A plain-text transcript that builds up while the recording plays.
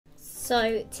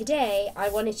So today I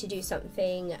wanted to do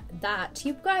something that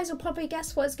you guys will probably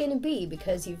guess what it's going to be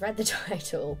because you've read the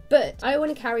title. But I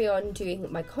want to carry on doing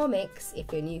my comics.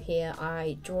 If you're new here,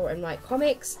 I draw and write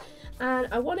comics. And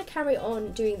I want to carry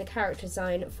on doing the character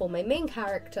design for my main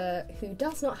character who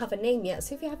does not have a name yet.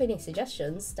 So if you have any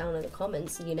suggestions down in the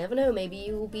comments, you never know, maybe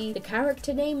you will be the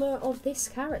character namer of this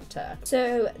character.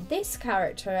 So this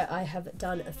character, I have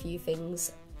done a few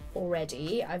things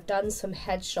already. I've done some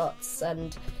headshots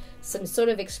and some sort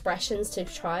of expressions to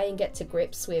try and get to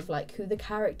grips with like who the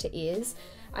character is.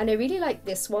 And I really like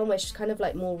this one, which is kind of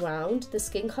like more round. The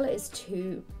skin color is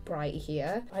too bright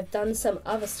here. I've done some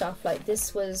other stuff, like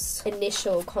this was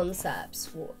initial concepts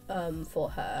for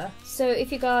her. So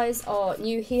if you guys are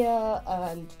new here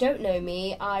and don't know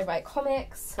me, I write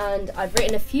comics and I've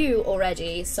written a few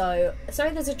already. So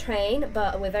sorry there's a train,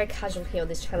 but we're very casual here on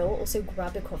this channel. Also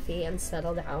grab a coffee and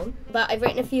settle down. But I've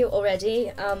written a few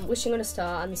already. Wishing on a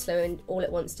Star and the Slow and All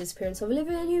at Once Disappearance of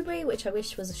Olivia Newberry, which I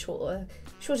wish was a shorter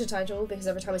title, because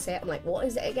every time I say it I'm like, what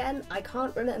is it again? I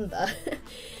can't remember.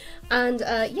 And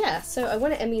yeah, so I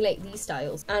want to emulate these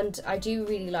styles, and I do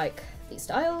really like these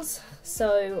styles,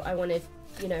 so I want to,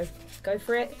 you know, go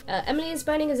for it. Emily is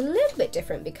Burning is a little bit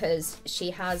different because she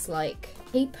has like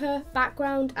paper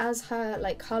background as her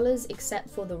like colors, except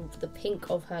for the pink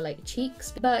of her like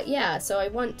cheeks. But yeah, so I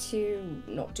want to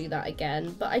not do that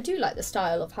again, but I do like the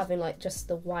style of having like just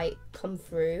the white come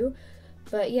through.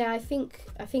 But yeah, I think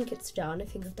it's done. I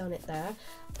think I've done it there.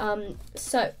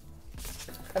 So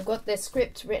I've got this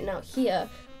script written out here,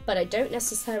 but I don't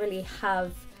necessarily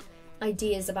have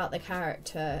ideas about the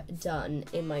character done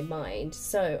in my mind.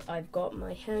 So I've got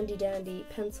my handy dandy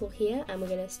pencil here, and we're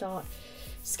gonna start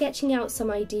sketching out some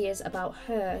ideas about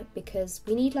her, because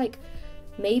we need like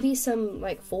maybe some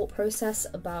like thought process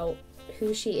about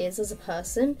who she is as a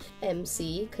person.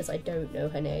 MC, because I don't know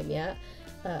her name yet.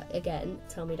 Again,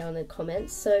 tell me down in the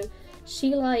comments. So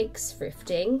she likes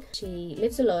thrifting, she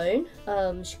lives alone,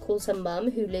 she calls her mum,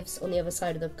 who lives on the other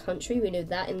side of the country, we know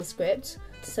that in the script,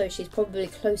 so she's probably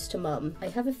close to mum. I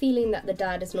have a feeling that the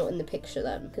dad is not in the picture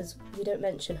then, because we don't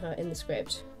mention her in the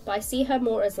script, but I see her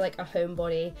more as like a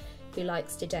homebody who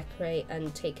likes to decorate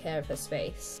and take care of her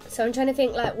space. So I'm trying to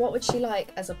think, like, what would she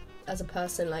like as a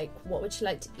person? Like, what would she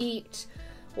like to eat?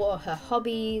 What are her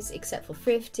hobbies except for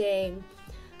thrifting?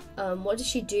 What does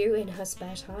she do in her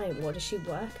spare time? What does she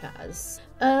work as?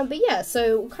 But yeah,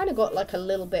 so kind of got like a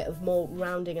little bit of more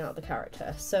rounding out the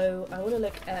character. So I want to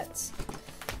look at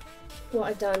what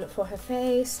I've done for her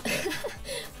face.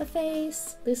 Her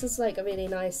face. This is like a really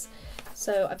nice.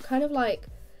 So I've kind of like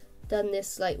done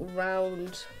this like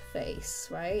round face,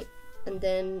 right? And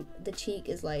then the cheek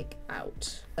is like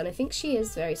out. And I think she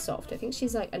is very soft. I think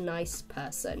she's like a nice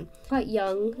person. Quite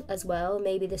young as well.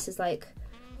 Maybe this is like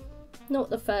not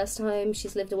the first time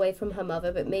she's lived away from her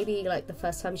mother, but maybe like the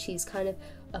first time she's kind of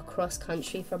across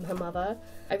country from her mother.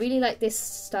 I really like this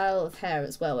style of hair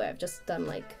as well, where I've just done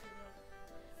like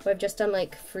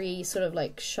three sort of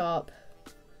like sharp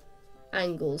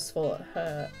angles for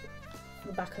her,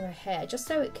 the back of her hair, just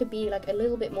so it could be like a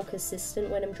little bit more consistent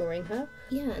when I'm drawing her.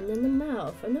 Yeah, and then the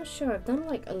mouth, I'm not sure, I've done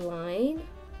like a line,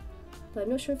 but I'm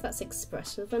not sure if that's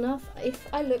expressive enough. If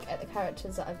I look at the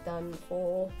characters that I've done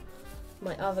for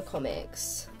my other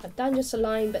comics, I've done just a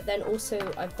line, but then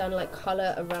also I've done like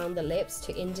colour around the lips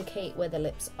to indicate where the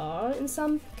lips are in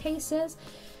some cases.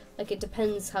 Like, it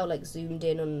depends how like zoomed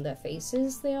in on their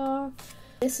faces they are.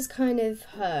 This is kind of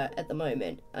her at the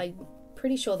moment. I'm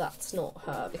pretty sure that's not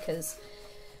her, because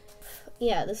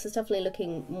yeah, this is definitely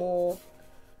looking more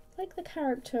like the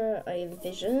character I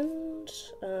envisioned.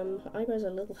 Her eyebrows are a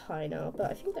little high now,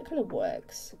 but I think that kind of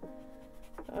works.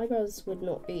 Eyebrows would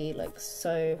not be like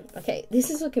so. Okay, this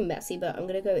is looking messy, but I'm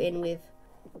gonna go in with,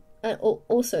 and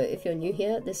also if you're new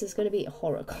here, this is gonna be a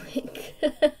horror comic.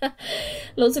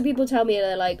 Lots of people tell me,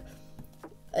 they're like,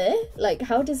 like,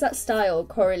 how does that style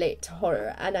correlate to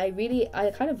horror? And I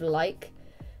kind of like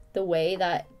the way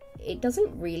that it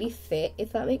doesn't really fit,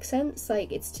 if that makes sense.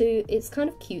 Like, it's kind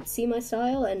of cutesy, my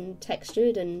style, and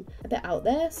textured and a bit out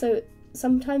there, so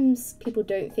sometimes people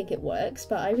don't think it works,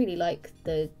 but I really like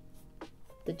the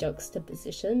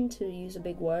juxtaposition, to use a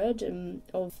big word,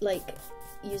 of like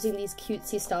using these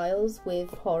cutesy styles with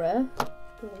horror. I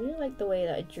really like the way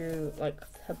that I drew like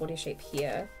her body shape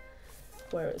here,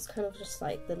 where it's kind of just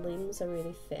like the limbs are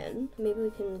really thin. Maybe we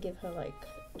can give her like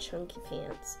chunky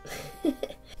pants.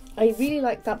 I really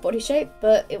like that body shape,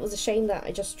 but it was a shame that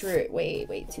I just drew it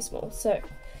way too small. So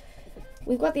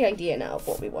we've got the idea now of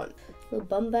what we want. Little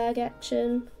bum bag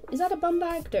action. Is that a bum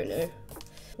bag? Don't know.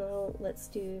 Now let's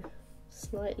do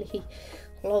slightly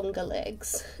longer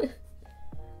legs.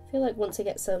 I I feel like once I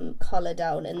get some colour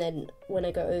down, and then when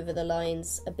I go over the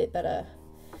lines a bit better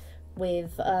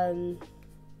with the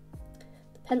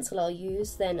pencil I'll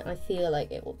use, then I feel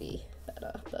like it will be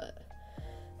better. But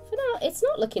for now, it's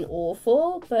not looking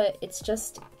awful, but it's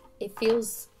just, it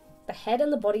feels, the head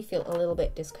and the body feel a little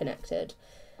bit disconnected.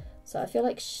 So I feel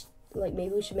like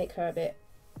maybe we should make her a bit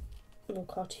more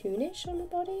cartoonish on the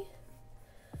body.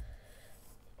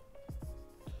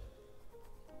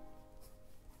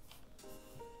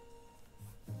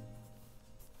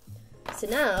 So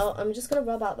now I'm just going to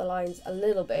rub out the lines a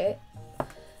little bit,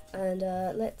 and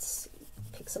let's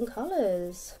pick some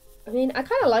colours. I mean, I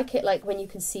kind of like it like when you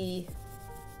can see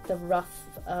the rough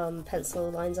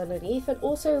pencil lines underneath, and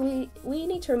also we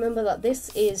need to remember that this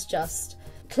is just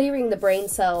clearing the brain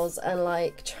cells and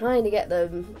like trying to get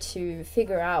them to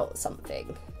figure out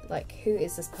something, like who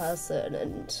is this person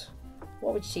and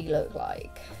what would she look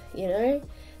like, you know?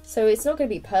 So it's not going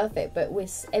to be perfect, but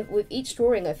with each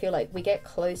drawing I feel like we get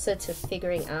closer to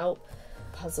figuring out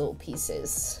puzzle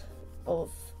pieces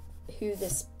of who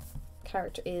this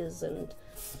character is, and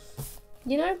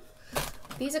you know,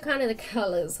 these are kind of the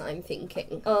colours I'm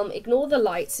thinking. Ignore the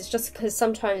lights, it's just because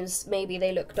sometimes maybe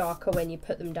they look darker when you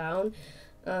put them down,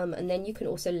 and then you can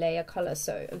also layer colour.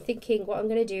 So I'm thinking what I'm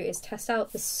going to do is test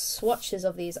out the swatches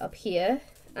of these up here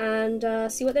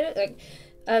and see what they look like.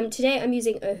 Today I'm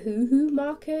using Ohuhu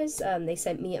markers. They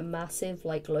sent me a massive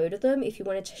like load of them. If you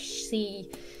wanted to see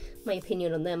my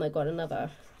opinion on them, I've got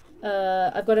another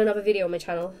video on my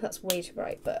channel. That's way too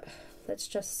bright, but let's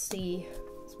just see.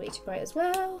 It's way too bright as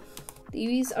well.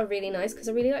 These are really nice because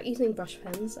I really like using brush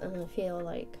pens, and I feel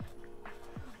like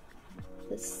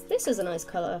this is a nice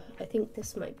colour. I think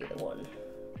this might be the one.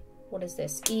 What is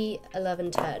this?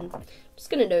 E1110. I'm just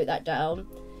gonna note that down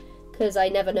because I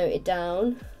never note it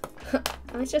down.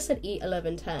 I just said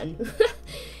E1110.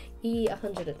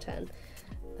 E110.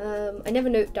 I never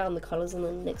note down the colours, and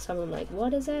then next time I'm like,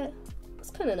 what is it? It's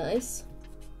kind of nice.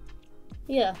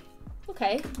 Yeah,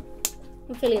 okay.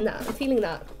 I'm feeling that. I'm feeling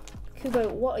that.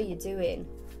 Kubo, what are you doing?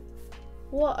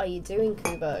 What are you doing,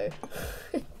 Kubo?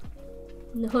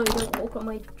 No, don't walk on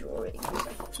my drawing.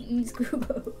 Please,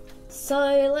 Kubo.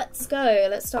 So let's go.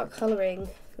 Let's start colouring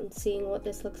and seeing what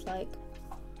this looks like.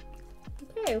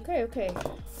 Okay.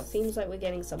 Seems like we're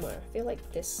getting somewhere. I feel like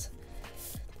these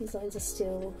lines are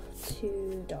still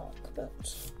too dark,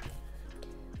 but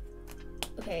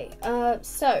okay.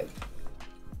 So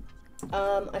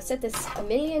I've said this a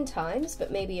million times,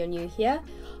 but maybe you're new here.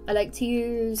 I like to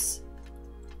use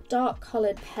dark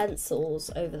coloured pencils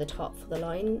over the top for the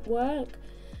line work,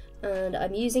 and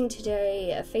I'm using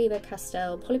today a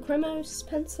Faber-Castell Polychromos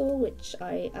pencil, which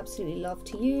I absolutely love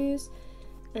to use,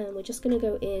 and we're just going to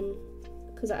go in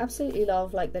because I absolutely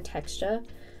love like the texture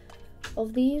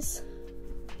of these.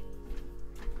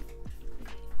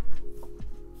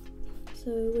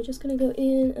 So we're just going to go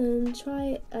in and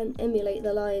try and emulate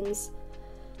the lines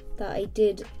that I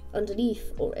did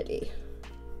underneath already.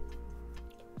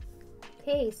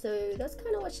 Okay, so that's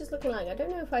kind of what she's looking like. I don't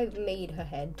know if I've made her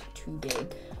head too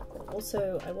big. But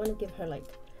also, I want to give her like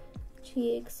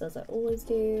cheeks, as I always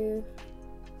do.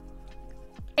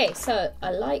 Okay, so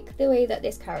I like the way that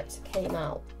this character came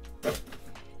out.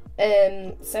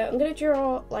 So I'm gonna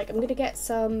draw, like, I'm gonna get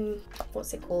some,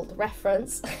 what's it called,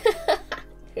 reference. I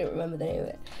don't remember the name of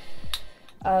it.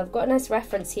 I've got a nice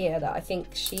reference here that I think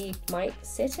she might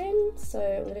sit in, so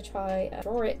I'm gonna try and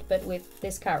draw it, but with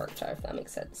this character, if that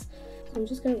makes sense. So I'm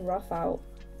just gonna rough out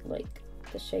like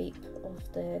the shape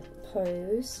of the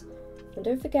pose, and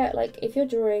don't forget, like, if you're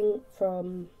drawing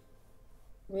from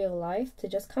real life, to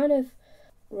just kind of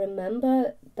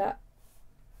remember that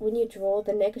when you draw,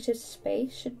 the negative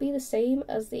space should be the same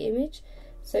as the image.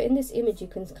 So in this image you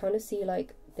can kind of see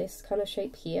like this kind of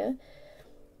shape here,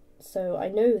 so I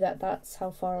know that that's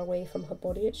how far away from her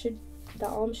body that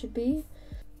arm should be.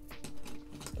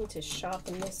 I need to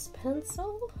sharpen this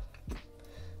pencil.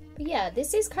 But yeah,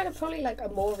 this is kind of probably like a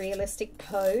more realistic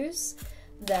pose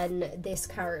than this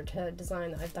character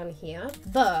design that I've done here,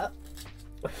 but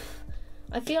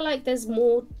I feel like there's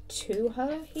more to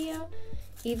her here,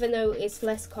 even though it's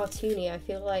less cartoony. I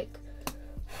feel like,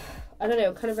 I don't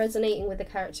know, kind of resonating with the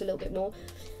character a little bit more.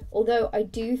 Although I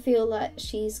do feel that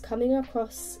she's coming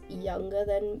across younger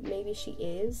than maybe she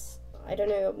is. I don't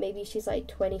know, maybe she's like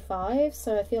 25,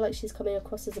 so I feel like she's coming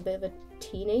across as a bit of a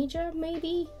teenager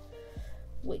maybe,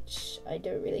 which I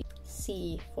don't really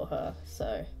see for her.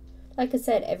 So like I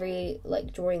said, every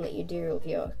like drawing that you do of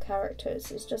your characters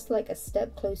is just like a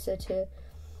step closer to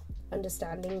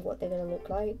understanding what they're going to look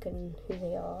like and who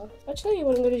they are. Actually,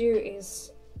 what I'm going to do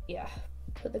is, yeah,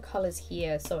 put the colours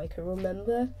here so I can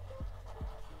remember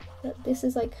that this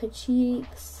is like her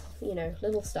cheeks, you know,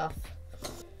 little stuff.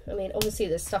 I mean, obviously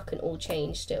the stuff can all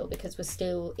change still, because we're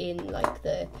still in like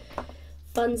the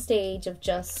fun stage of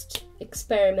just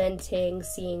experimenting,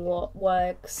 seeing what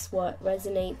works, what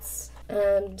resonates,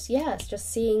 and yeah, it's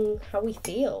just seeing how we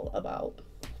feel about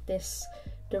this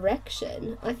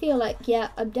direction. I feel like, yeah,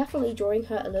 I'm definitely drawing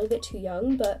her a little bit too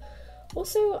young, but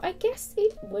also I guess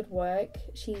it would work.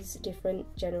 She's a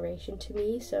different generation to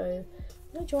me, so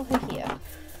I'm gonna draw her here.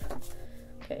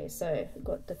 Okay, so I've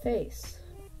got the face.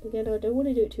 Again, I don't want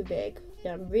to do it too big.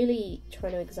 Yeah, I'm really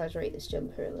trying to exaggerate this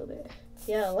jumper a little bit.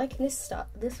 Yeah, I like this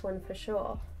one for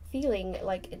sure. Feeling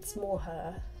like it's more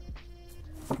her.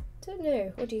 Don't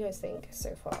know, what do you guys think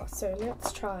so far? So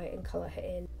let's try and colour her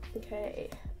in. Okay,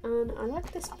 and I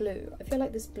like this blue. I feel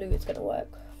like this blue is gonna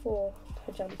work for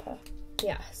her jumper.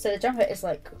 Yeah, so the jumper is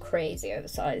like crazy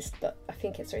oversized, but I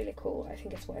think it's really cool. I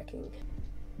think it's working.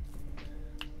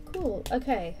 Cool,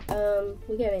 okay,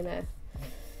 we're getting there.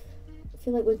 I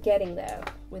feel like we're getting there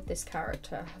with this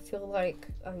character. I feel like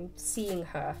I'm seeing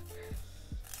her.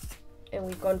 And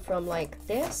we've gone from like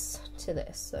this to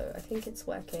this, so I think it's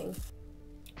working.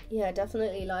 Yeah,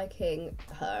 definitely liking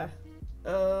her.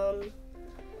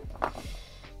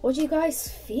 What do you guys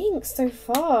think so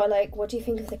far? Like, what do you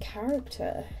think of the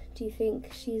character? Do you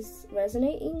think she's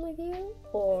resonating with you?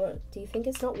 Or do you think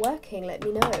it's not working? Let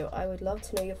me know. I would love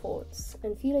to know your thoughts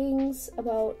and feelings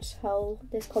about how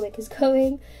this comic is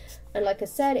going. And like I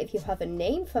said, if you have a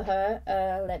name for her,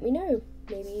 let me know.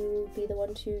 Maybe you'll be the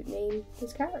one to name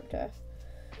this character.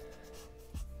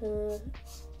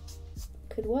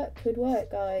 Could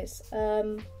work, guys.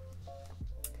 But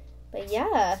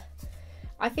yeah,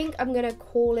 I think I'm gonna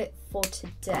call it for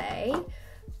today.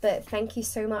 But thank you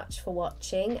so much for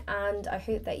watching, and I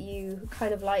hope that you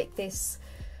kind of like this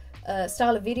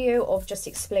style of video of just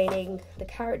explaining the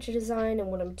character design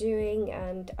and what I'm doing,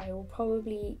 and I will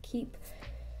probably keep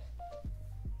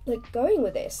like going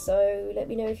with this. So let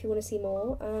me know if you want to see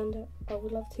more, and I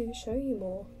would love to show you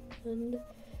more. And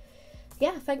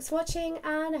yeah, thanks for watching,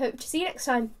 and I hope to see you next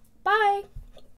time. Bye!